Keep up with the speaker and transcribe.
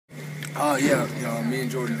Yeah, me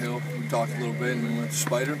and Jordan Hill, we talked a little bit and we went to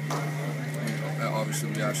Spider.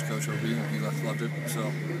 Obviously, we asked Coach OB and he loved it.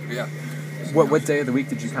 So, yeah. What day of the week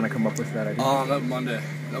did you kind of come up with that idea? That was Monday.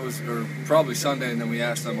 Or probably Sunday, and then we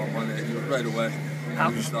asked him on Monday right away.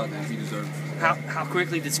 We just thought that he deserved it. How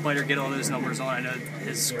quickly did Spider get all those numbers on? I know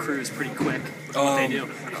his crew is pretty quick. What they do.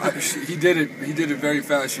 He did it. He did it very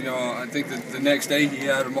fast. I think that the next day he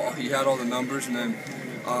had all the numbers, and then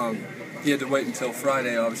he had to wait until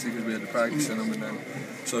Friday, obviously, because we had to practice in them, and then.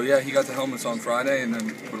 So yeah, he got the helmets on Friday, and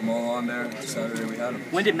then put them all on there. Saturday we had them.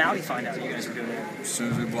 When did Maui find out you guys were doing it? As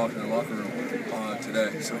soon as we walked in the locker room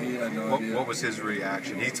today, so he had no idea. What was his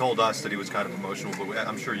reaction? He told us that he was kind of emotional, but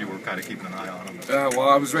I'm sure you were kind of keeping an eye on him. Yeah, well,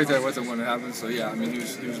 I was right there with him when it happened, so yeah, I mean, he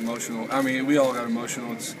was emotional. I mean, we all got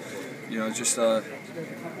emotional. It's, just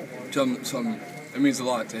it means a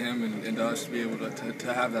lot to him and to us to be able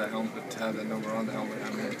to have that helmet, to have that number on the helmet.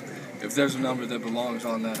 I mean, if there's a number that belongs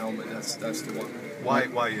on that helmet, that's the one.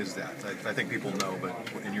 Why is that? I think people know, but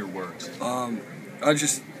in your words. I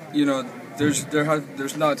just,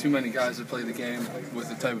 there's not too many guys that play the game with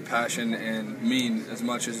the type of passion and mean as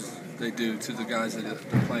much as they do to the guys that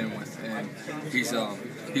they're playing with, and he's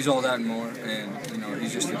all that and more, and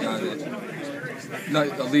he's just a guy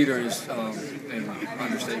that a leader is an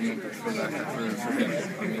understatement for him.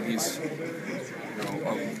 I mean, he's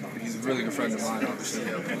a really good friend of mine. Obviously, we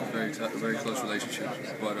have a very close relationship,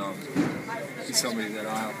 but he's somebody that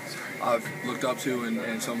I've looked up to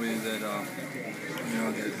and somebody that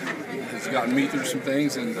that has gotten me through some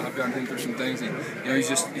things, and I've gotten him through some things, and he's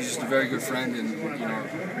just a very good friend, and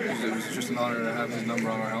it was just an honor to have his number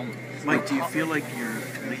on our helmet. Mike, do you feel like you're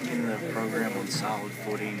leaving the program on solid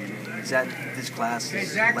footing? Is that this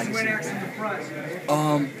class's legacy?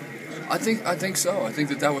 I think so. I think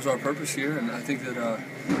that was our purpose here, and I think that I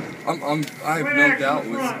have no doubt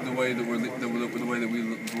with the way that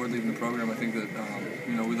we're leaving the program. I think that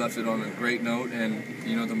we left it on a great note, and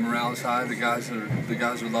the morale is high. The guys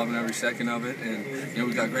are loving every second of it, and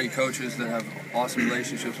we got great coaches that have awesome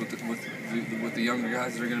relationships with the younger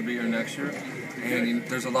guys that are going to be here next year. And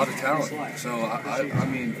there's a lot of talent. So I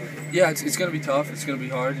mean, yeah, it's going to be tough. It's going to be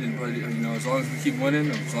hard. But as long as we keep winning,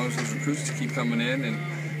 as long as those recruits keep coming in, and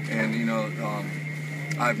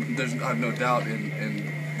I have no doubt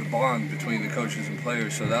in the bond between the coaches and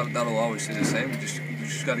players. So that'll always stay the same. We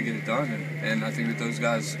just got to get it done, and I think that those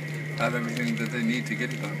guys have everything that they need to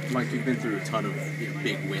get it done. Mike, you've been through a ton of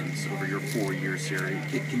big wins over your 4 years here.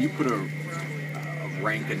 Can you put a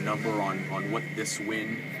rank, a number on what this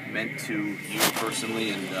win meant to you personally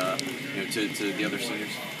and to the other seniors?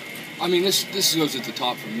 I mean, this goes at the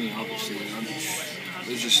top for me, obviously.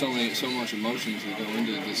 There's just so much emotions that go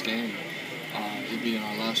into this game. It being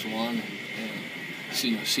our last one, and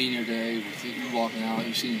senior day, with you walking out,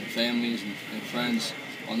 you seeing your families and friends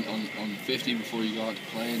on 50 before you go out to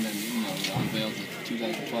play, and then you unveil the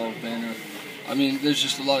 2012 banner. I mean, there's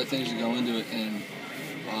just a lot of things that go into it, and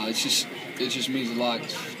it just means a lot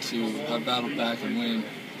to have battled back and win,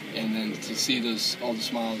 and then to see all the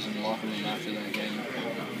smiles in the locker room after that game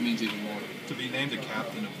means even more. To be named a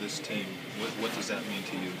captain of this team, what does that mean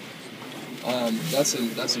to you?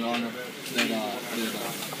 That's an honor that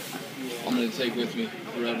I'm going to take with me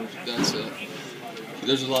forever.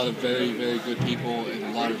 There's a lot of very, very good people and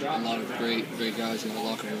a lot of great guys in the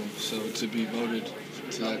locker room. So to be voted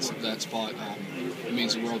to that spot, it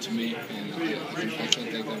means the world to me, and I can't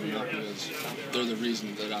thank them enough because they're the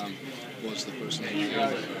reason that I was the person that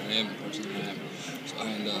I am the person that I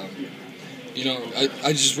am. And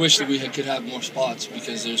I just wish that we could have more spots,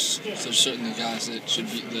 because there's certainly guys that should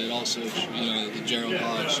be, that also, the Gerald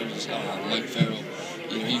Hodge, Mike Farrell,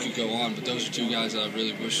 he could go on, but those are two guys that I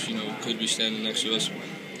really wish, could be standing next to us,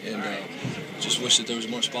 and just wish that there was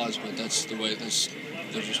more spots, but that's the way, there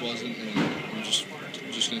just wasn't, and I'm just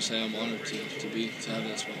going to say I'm honored to have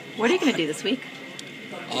that spot. What are you going to do this week?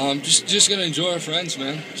 Just gonna enjoy our friends,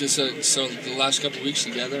 man. Just so the last couple of weeks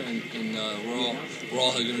together, and we're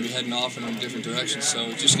all gonna be heading off in different directions.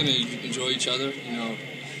 So just gonna enjoy each other,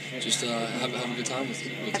 just have a good time with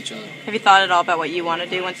each other. Have you thought at all about what you want to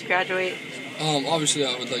do once you graduate? Obviously,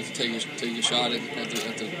 I would like to take a shot at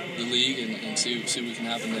the league and see what can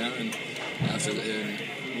happen there, and after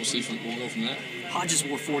we'll go from there. Hodges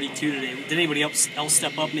wore 42 today. Did anybody else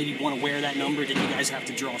step up, maybe want to wear that number? Did you guys have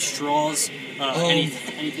to draw straws?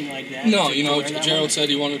 Anything like that? No, Gerald said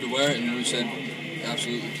he wanted to wear it, and we said,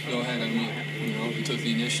 absolutely, go ahead. I mean, he took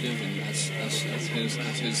the initiative, and that's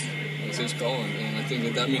his call, and I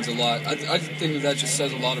think that means a lot. I think that just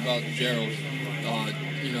says a lot about Gerald,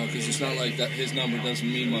 because it's not like that his number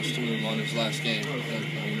doesn't mean much to him on his last game,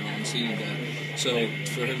 on senior day. So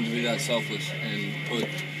for him to be that selfless and put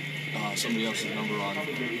somebody else's number on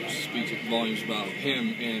speaks volumes about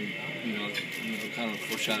him, and kind of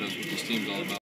foreshadows what this team's all about.